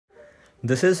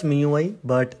This is MIUI,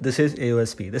 but this is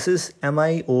AOSP. This is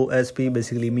MIOSP,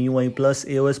 basically MIUI plus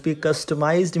AOSP,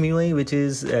 customized MIUI, which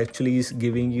is actually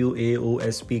giving you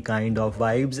AOSP kind of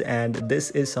vibes. And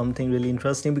this is something really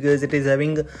interesting because it is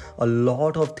having a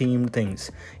lot of themed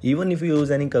things. Even if you use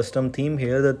any custom theme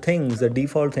here, the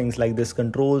default things like this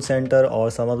control center or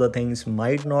some of the things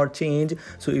might not change.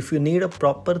 So if you need a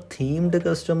proper themed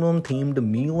custom ROM, themed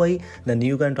MIUI, then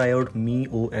you can try out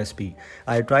MiOSP.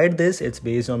 I tried this. It's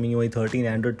based on MIUI 13.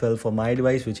 Android 12 for my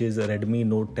device, which is a Redmi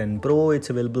Note 10 Pro. It's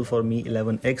available for Mi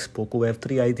 11X, Poco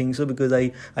F3, I think so, because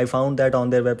I found that on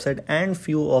their website and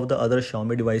few of the other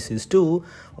Xiaomi devices too.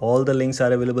 All the links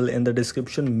are available in the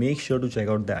description. Make sure to check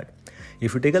out that.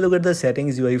 If you take a look at the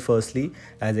settings UI, firstly,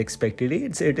 as expected,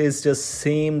 it is just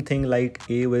same thing like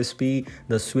AOSP.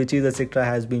 The switches etc.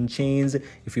 has been changed.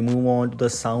 If you move on to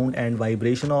the sound and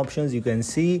vibration options, you can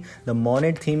see the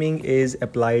monet theming is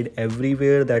applied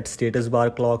everywhere. That status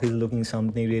bar clock is looking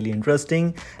something really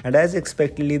interesting. And as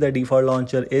expectedly, the default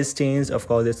launcher is changed. Of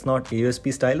course, it's not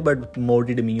AOSP style, but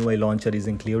modded MIUI launcher is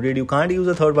included. You can't use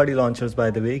the third-party launchers,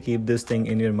 by the way. Keep this thing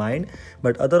in your mind.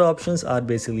 But other options are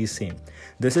basically same.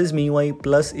 This is MIUI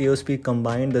plus AOSP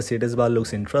combined. The status bar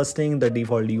looks interesting. The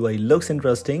default UI looks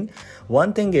interesting.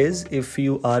 One thing is, if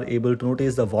you are able to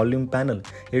notice the volume panel,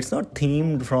 it's not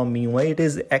themed from MIUI. It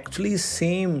is actually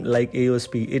same like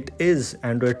AOSP. It is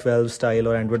Android 12 style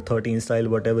or Android 13 style,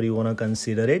 whatever you want to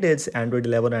consider it. It's Android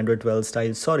 11, Android 12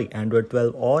 style, Android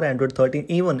 12 or Android 13,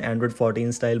 even Android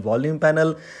 14 style. Volume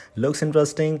panel looks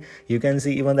interesting. You can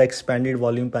see even the expanded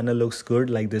volume panel looks good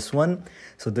like this one.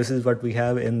 So this is what we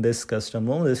have in this custom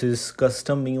ROM. This is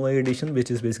custom MIUI edition, which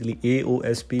is basically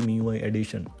AOSP MIUI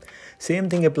edition. Same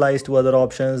thing applies to other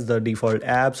options. The default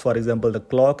apps, for example, the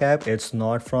clock app, it's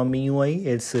not from MIUI.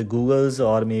 It's Google's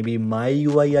or maybe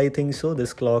MyUI, I think so.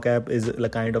 This clock app is a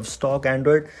kind of stock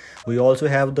Android. We also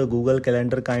have the Google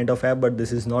Calendar kind of app, but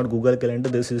this is not Google Calendar.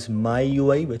 This is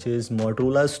MyUI, which is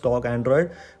Motorola's stock Android.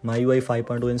 MyUI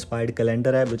 5.2 inspired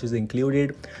calendar app, which is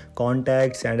included.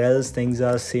 Contacts and else things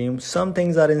are same. Some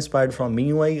things are inspired from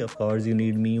MIUI. Of course, you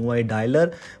need MIUI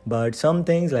dialer, but some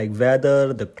things like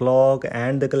weather, the clock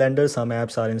and the calendar, some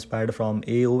apps are inspired from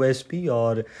AOSP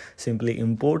or simply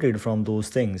imported from those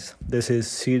things. This is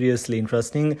seriously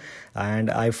interesting, and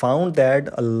I found that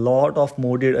a lot of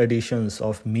modded editions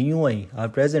of MIUI are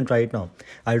present right now.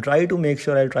 I'll try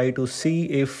to see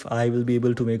if I will be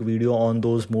able to make a video on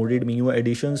those modded MIUI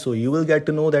editions, so you will get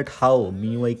to know that how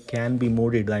MIUI can be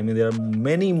modded. I mean, there are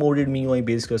many modded MIUI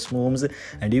based custom ROMs,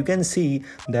 and you can see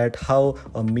that how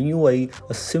a MIUI,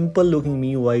 a simple looking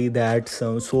MIUI, that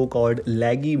some so-called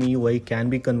laggy MIUI can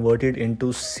be converted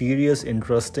into serious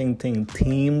interesting thing,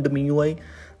 themed MIUI.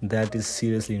 That is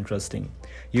seriously interesting.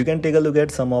 You can take a look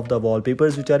at some of the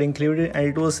wallpapers which are included, and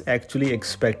it was actually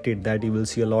expected that you will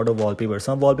see a lot of wallpapers.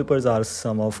 Some wallpapers are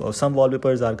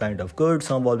kind of good,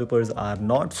 some wallpapers are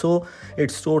not so.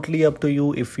 It's totally up to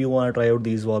you if you want to try out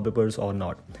these wallpapers or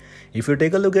not. If you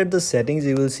take a look at the settings,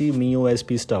 you will see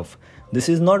MiOSP stuff. This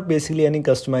is not basically any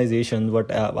customization, but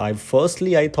I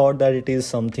thought that it is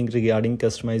something regarding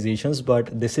customizations,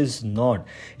 but this is not.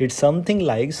 It's something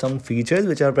like some features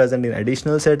which are present in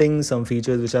additional settings, some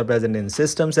features which are present in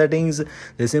system settings.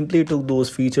 They simply took those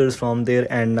features from there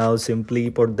and now simply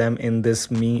put them in this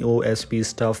MiOSP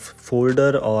stuff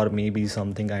folder or maybe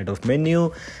something kind of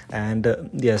menu. And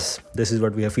yes, this is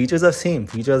what we have. Features are same.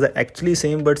 Features are actually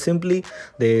same, but simply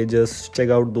they just check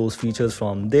out those features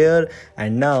from there,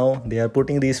 and now they are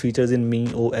putting these features in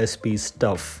MiOSP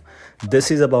stuff.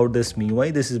 This is about this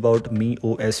MIUI. This is about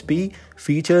MiOSP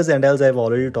features, and else I've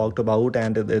already talked about,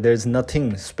 and there's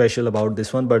nothing special about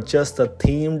this one, but just a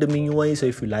themed MIUI. So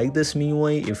if you like this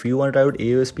MIUI, if you want to try out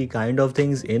AOSP kind of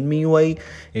things in MIUI,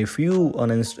 if you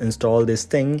uninstall this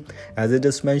thing, as I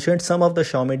just mentioned, some of the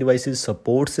Xiaomi devices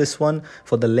supports this one.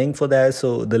 For the link for that,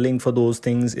 so the link for those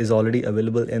things is already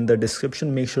available in the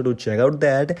description. Make sure to check out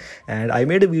that. And I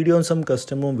made a video on some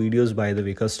custom ROM videos, by the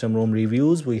way, custom ROM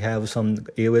reviews. We have some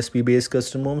AOSP based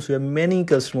custom ROMs. We have many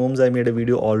custom ROMs. I made a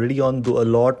video already on a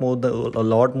lot more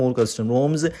custom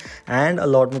ROMs, and a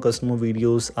lot more custom ROM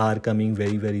videos are coming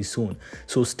very soon.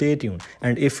 So stay tuned.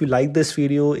 And if you like this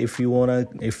video, if you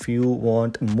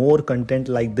want more content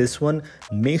like this one,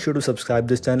 make sure to subscribe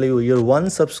this channel. Your one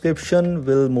subscription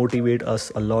will motivate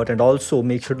us a lot. And also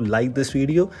make sure to like this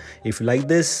video. If you like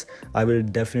this, I will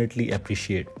definitely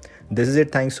appreciate. This is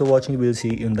it. Thanks for watching. We'll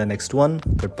see you in the next one.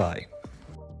 Goodbye.